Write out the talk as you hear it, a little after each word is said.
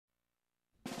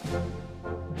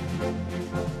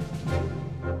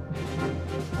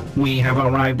We have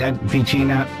arrived at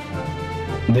Fichina.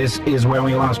 This is where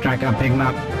we lost track of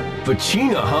Pignut.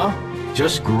 Fichina, huh?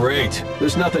 Just great.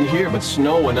 There's nothing here but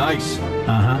snow and ice.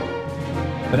 Uh-huh.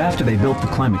 But after they built the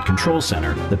climate control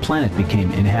center, the planet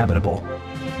became inhabitable.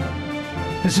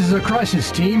 This is a crisis,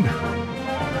 team.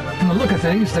 From the look of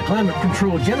things, the climate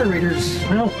control generators,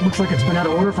 well, looks like it's been out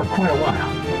of order for quite a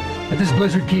while. If this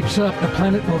blizzard keeps up, the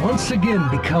planet will once again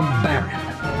become barren.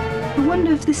 I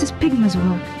wonder if this is Pigma's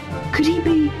work. Could he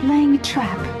be laying a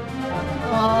trap?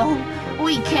 Oh,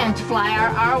 we can't fly our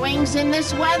R-Wings in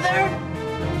this weather.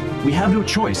 We have no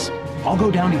choice. I'll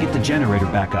go down and get the generator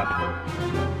back up.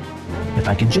 If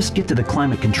I can just get to the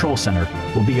climate control center,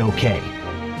 we'll be okay.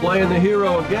 Playing the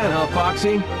hero again, huh,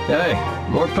 Foxy? Hey,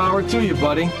 more power to you,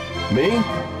 buddy. Me?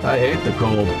 I hate the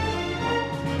cold.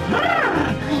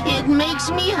 It makes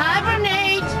me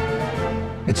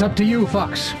hibernate. It's up to you,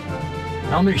 Fox.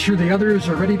 I'll make sure the others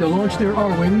are ready to launch their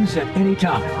R-Wings at any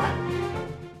time.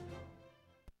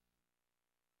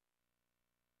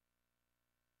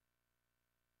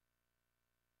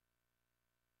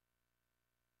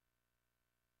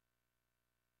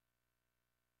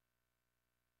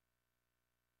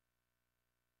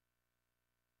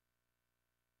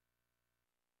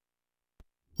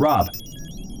 Rob,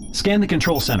 scan the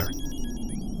control center.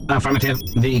 Affirmative.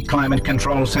 The climate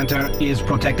control center is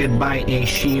protected by a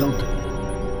shield.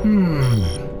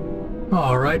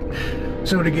 All right.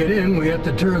 So to get in, we have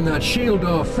to turn that shield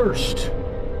off first.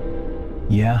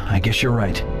 Yeah, I guess you're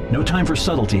right. No time for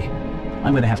subtlety.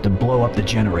 I'm gonna have to blow up the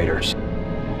generators.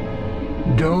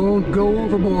 Don't go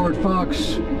overboard,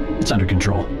 Fox. It's under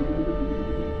control.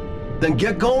 Then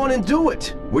get going and do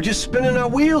it. We're just spinning our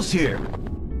wheels here.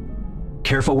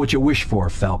 Careful what you wish for,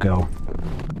 Falco.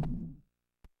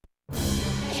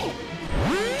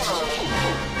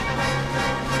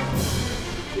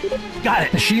 Got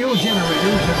it! The shield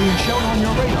generators are being shown on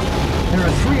your radar. There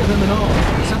are 3 of them in all.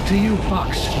 It's up to you,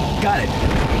 Fox. Got it.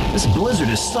 This blizzard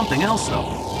is something else,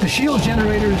 though. The shield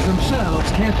generators themselves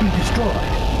can't be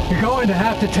destroyed. You're going to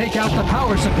have to take out the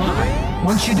power supply.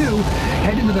 Once you do,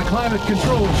 head into the climate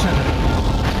control center.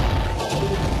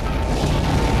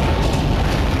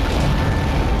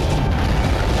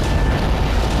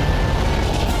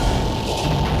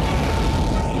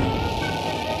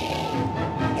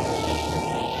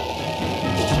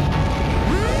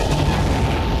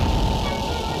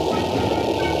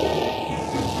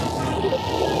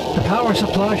 The power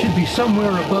supply should be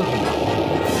somewhere above you.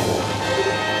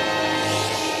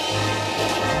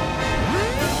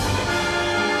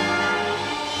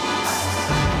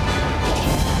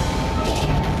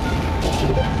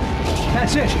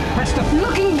 That's it. That's the...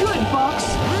 Looking good, Fox.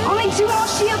 Only 2 more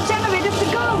shield generators to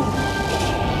go.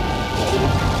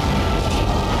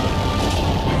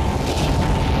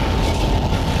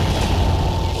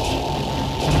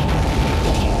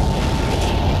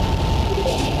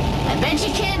 I bet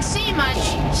you can't see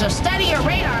much, so study your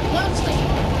radar closely.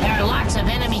 There are lots of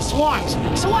enemy swarms,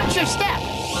 so watch your step.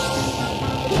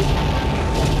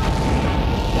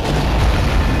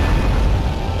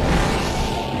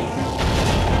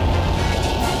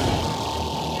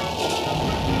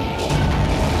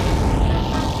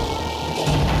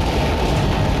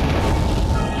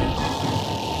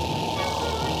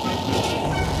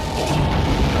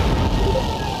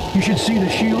 You should see the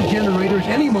shield generators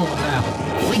any moment now.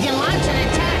 We can launch an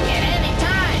attack at any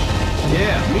time.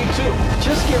 Yeah, me too.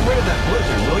 Just get rid of that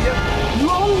blizzard, will ya? You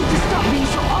all need to stop being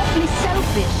so awfully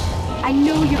selfish. I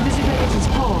know your visibility's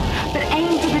poor, but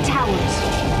aim for the towers.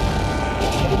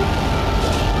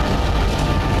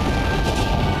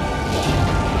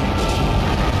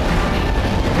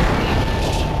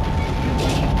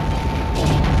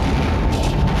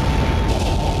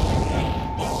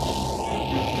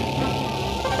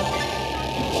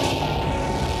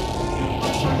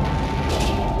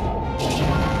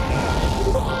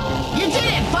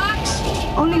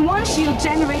 Only 1 shield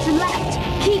generator left.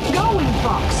 Keep going,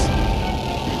 Fox.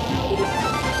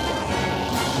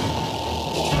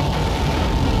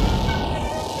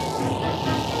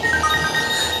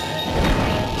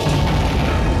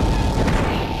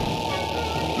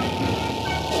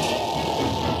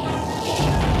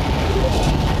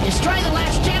 Destroy the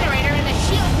last generator and the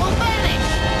shield will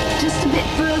vanish. Just a bit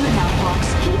further now,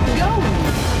 Fox. Keep going.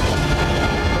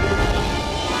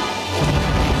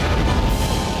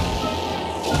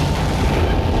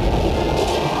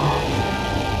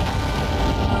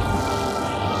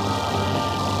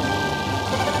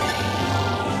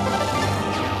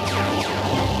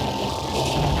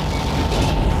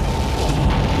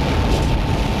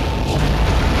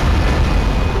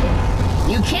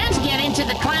 chance to get into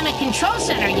the climate control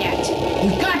center yet.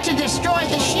 You've got to destroy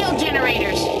the shield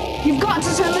generators. You've got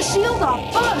to turn the shield off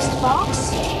first,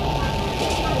 Fox.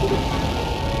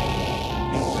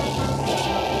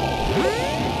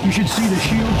 You should see the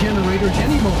shield generators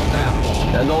any moment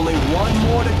now. And only one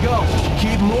more to go.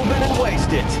 Keep moving and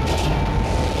waste it.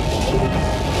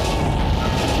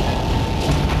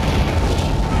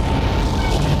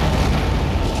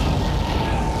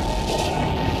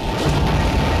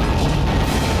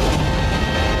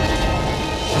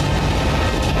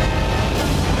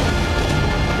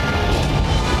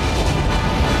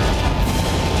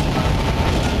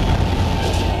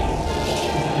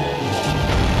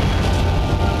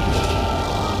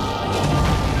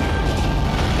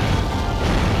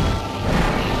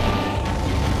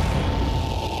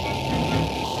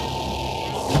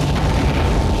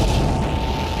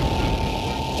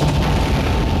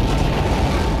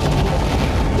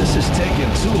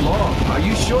 Too long. Are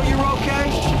you sure you're okay?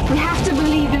 We have to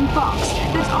believe in Fox.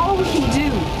 That's all we can do.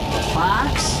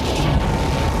 Fox?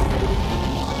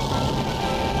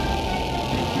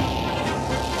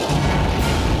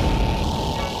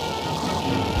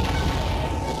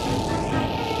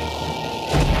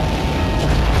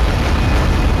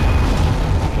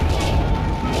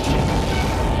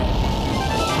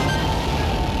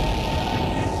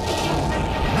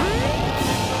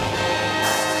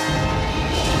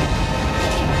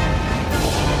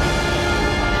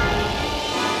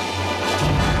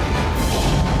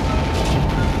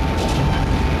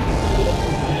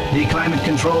 The climate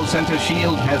control center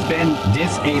shield has been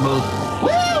disabled.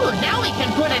 Woo! Now we can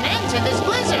put an end to this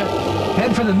blizzard.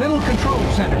 Head for the middle control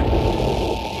center.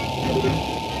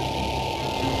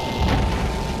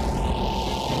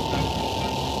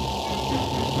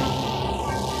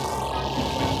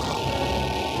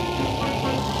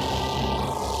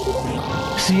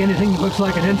 See anything that looks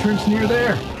like an entrance near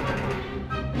there?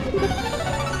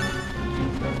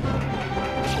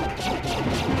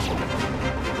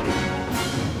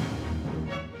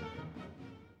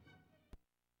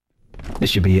 This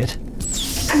should be it.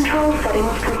 Control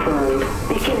settings confirmed.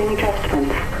 Beginning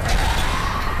adjustments.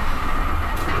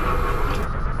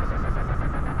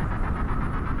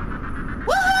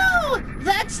 Woohoo!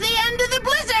 That's the end of the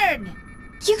blizzard!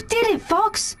 You did it,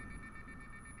 Fox.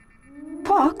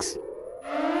 Fox?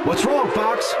 What's wrong,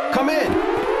 Fox? Come in!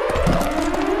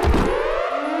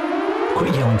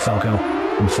 Quit yelling, Falco.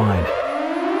 I'm fine.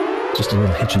 Just a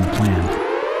little hitch in the plan.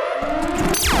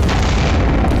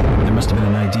 There must have been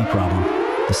an ID problem.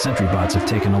 The sentry bots have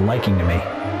taken a liking to me.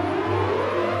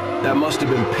 That must have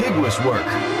been Pigmas work.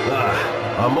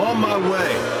 I'm on my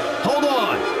way. Hold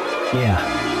on! Yeah.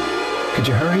 Could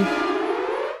you hurry?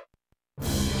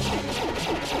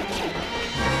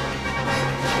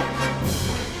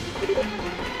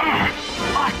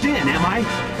 Locked in, am I?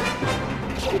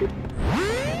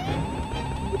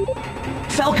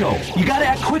 Falco, you gotta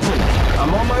act quickly.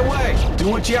 I'm on my way. Do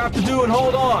what you have to do and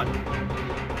hold on.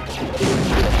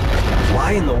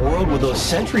 Why in the world would those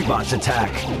sentry bots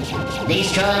attack?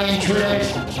 Destroy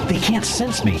intruders. They can't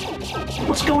sense me.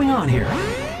 What's going on here?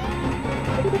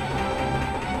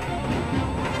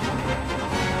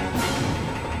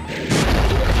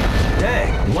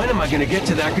 Dang, when am I gonna get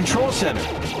to that control center?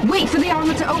 Wait for the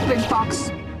armor to open,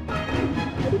 Fox.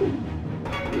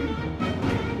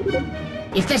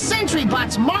 If the sentry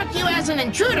bots mark you as an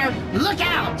intruder, look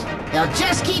out! They'll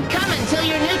just keep coming till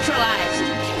you're neutralized.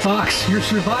 Fox, your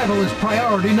survival is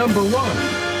priority number one.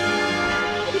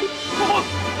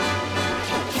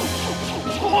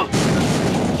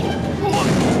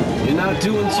 You're not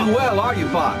doing too well, are you,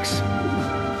 Fox?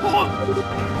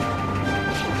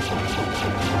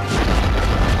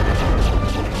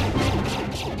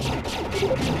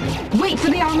 Wait for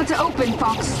the armor to open,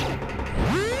 Fox.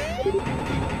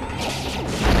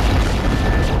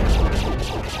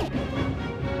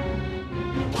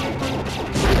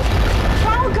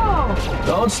 Falco!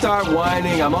 Don't start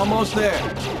whining, I'm almost there.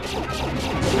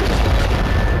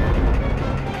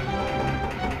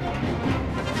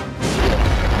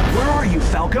 Where are you,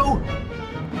 Falco?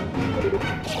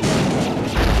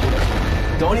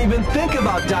 Don't even think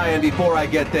about dying before I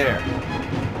get there.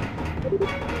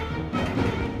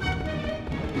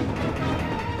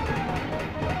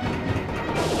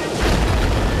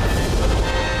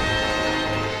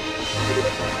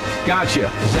 Gotcha.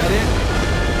 Is that it?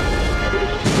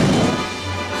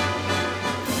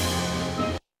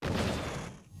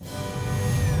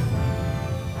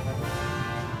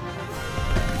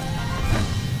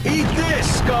 Eat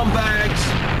this, scumbags!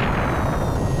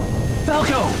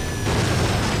 Falco!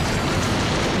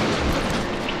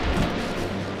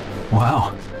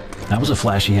 Wow, that was a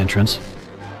flashy entrance.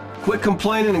 quit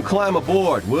complaining and climb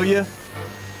aboard, will you?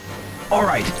 All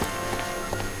right.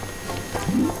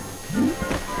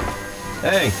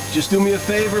 Hey, just do me a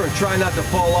favor and try not to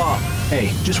fall off.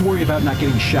 Hey, just worry about not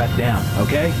getting shot down,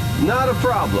 okay? Not a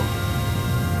problem.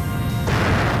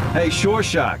 Hey, Sure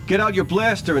Shot, get out your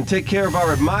blaster and take care of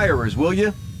our admirers, will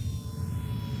you?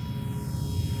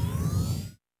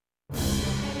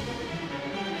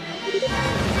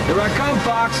 Here I come,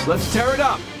 Fox. Let's tear it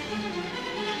up.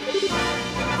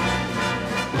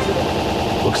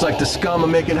 Looks like the scum are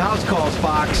making house calls,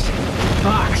 Fox.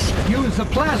 Fox, use the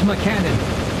plasma cannon.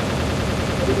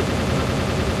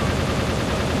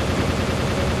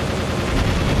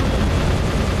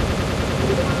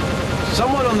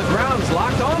 Someone on the ground's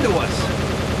locked onto us.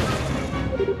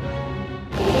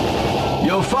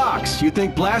 Yo, Fox, you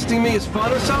think blasting me is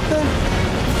fun or something?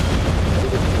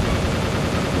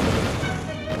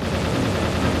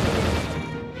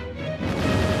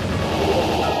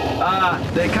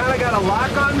 They kinda got a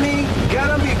lock on me. Get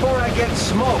them before I get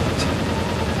smoked.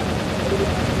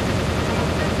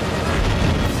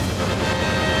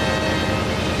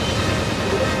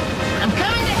 I'm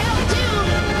coming to help too.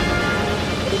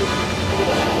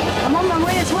 I'm on my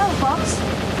way as well, Fox.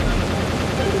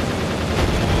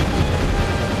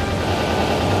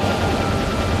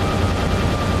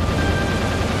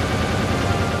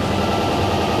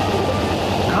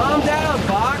 Calm down,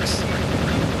 Fox.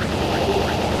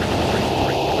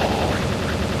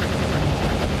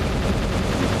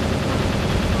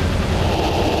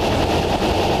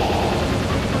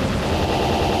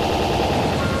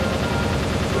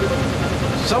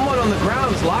 Someone on the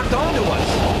ground's locked onto us.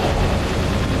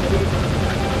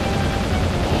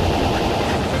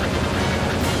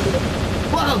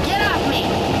 Whoa, get off me!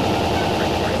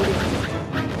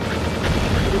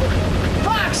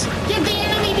 Fox, get the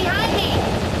enemy behind me!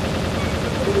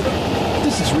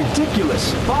 This is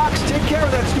ridiculous. Fox, take care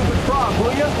of that stupid frog,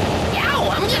 will you? Ow,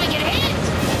 I'm gonna get hit!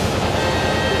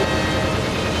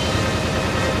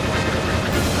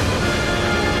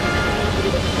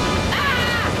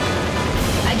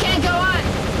 I can't go on.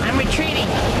 I'm retreating.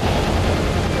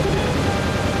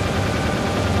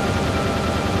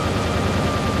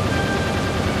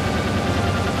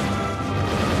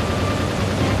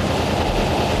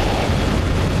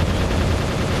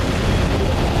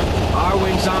 Our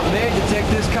wings aren't made to take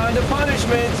this kind of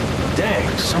punishment.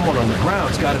 Dang, someone on the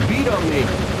ground's got a beat on me.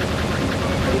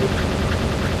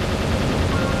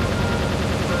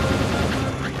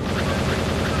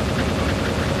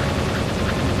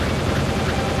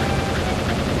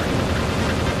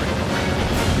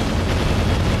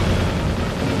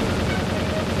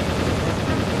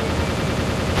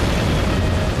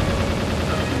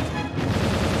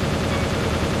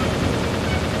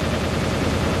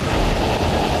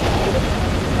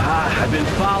 I've been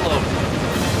followed.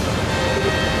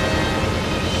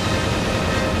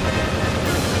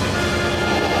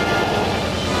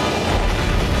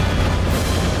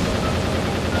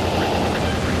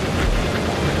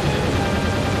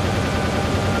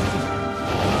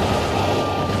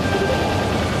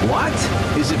 What?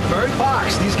 Is it Bird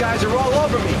Fox? These guys are all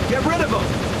over me. Get rid of them.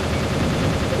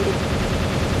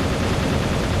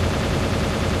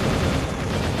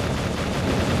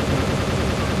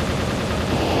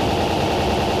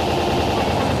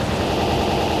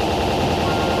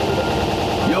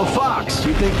 Yo, Fox,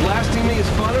 you think blasting me is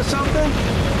fun or something?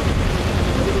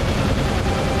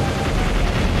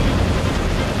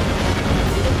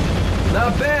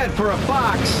 Not bad for a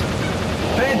fox.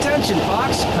 Pay attention,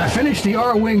 Fox. I finished the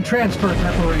R-Wing transfer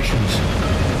preparations.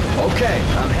 Okay,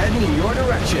 I'm heading in your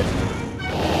direction.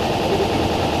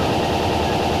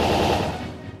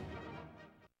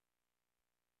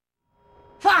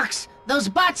 Fox, those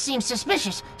bots seem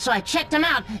suspicious, so I checked them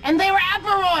out, and they were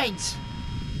aperoids!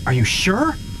 Are you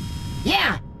sure?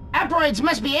 Yeah, aperoids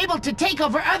must be able to take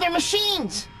over other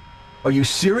machines! Are you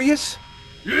serious?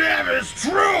 Yeah, it's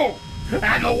true!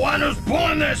 And the one who's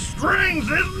pulling their strings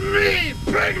is me,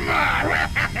 Pigma!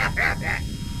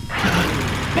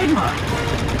 Pigma!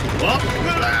 Up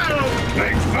and at 'em,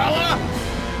 big fella!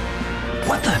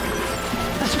 What the?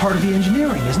 That's part of the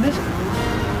engineering, isn't it?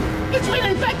 It's been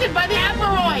infected by the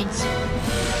aperoids!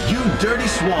 You dirty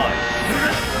swine.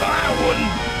 I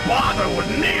wouldn't bother with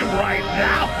me right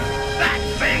now! That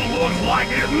thing looks like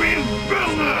it means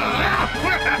business!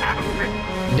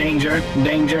 Danger,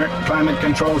 danger. Climate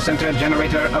Control Center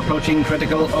generator approaching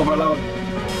critical overload.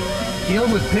 Deal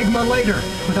with Pigma later.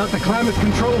 Without the Climate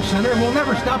Control Center, we'll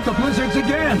never stop the blizzards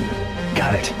again.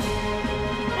 Got it.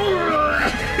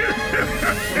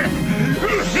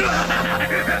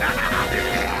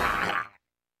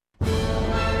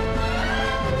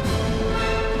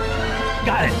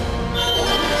 Got it.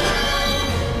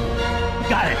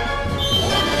 Got it.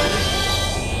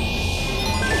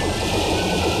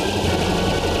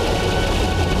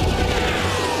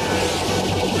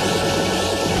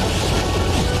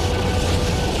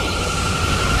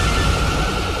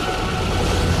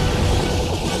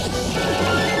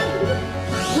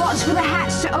 Watch for the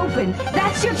hatch to open.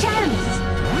 That's your chance.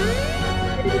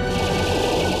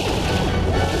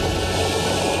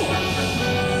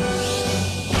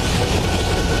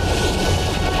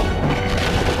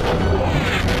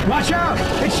 Watch out!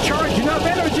 It's charging up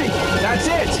energy! That's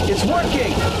it! It's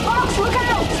working! Fox, look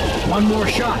out! One more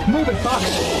shot. Move it,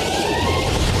 Fox.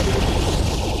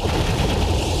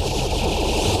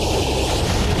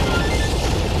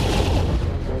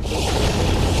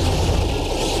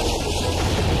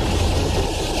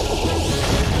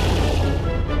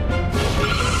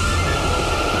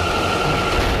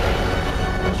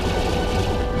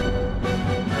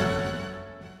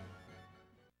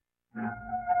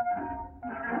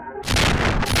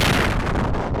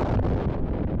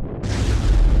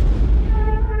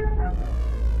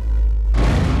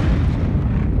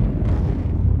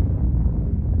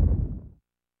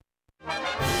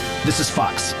 This is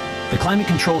Fox. The Climate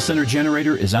Control Center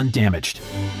generator is undamaged.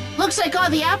 Looks like all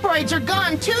the asteroids are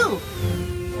gone, too.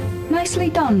 Nicely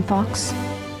done, Fox.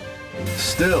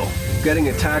 Still, getting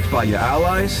attacked by your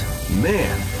allies?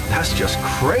 Man, that's just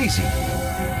crazy.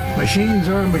 Machines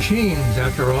are machines,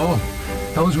 after all.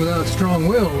 Those without strong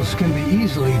wills can be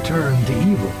easily turned to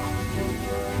evil.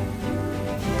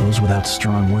 Those without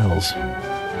strong wills.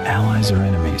 Allies or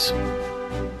enemies?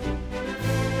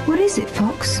 What is it,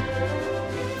 Fox?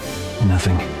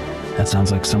 Nothing. That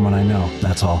sounds like someone I know,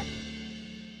 that's all.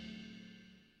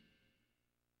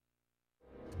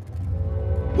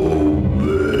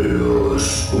 Obey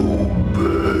us,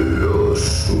 obey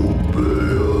us,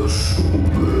 obey us,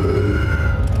 obey.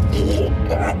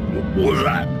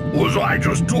 Was I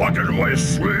just talking in my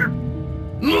sleep?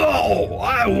 No,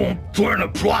 I won't turn a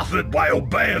profit by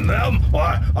obeying them.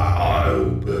 I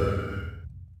obey.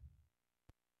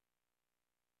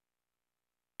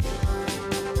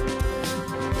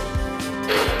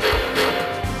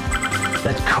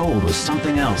 That code was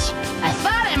something else. I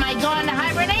thought I might go into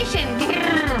hibernation.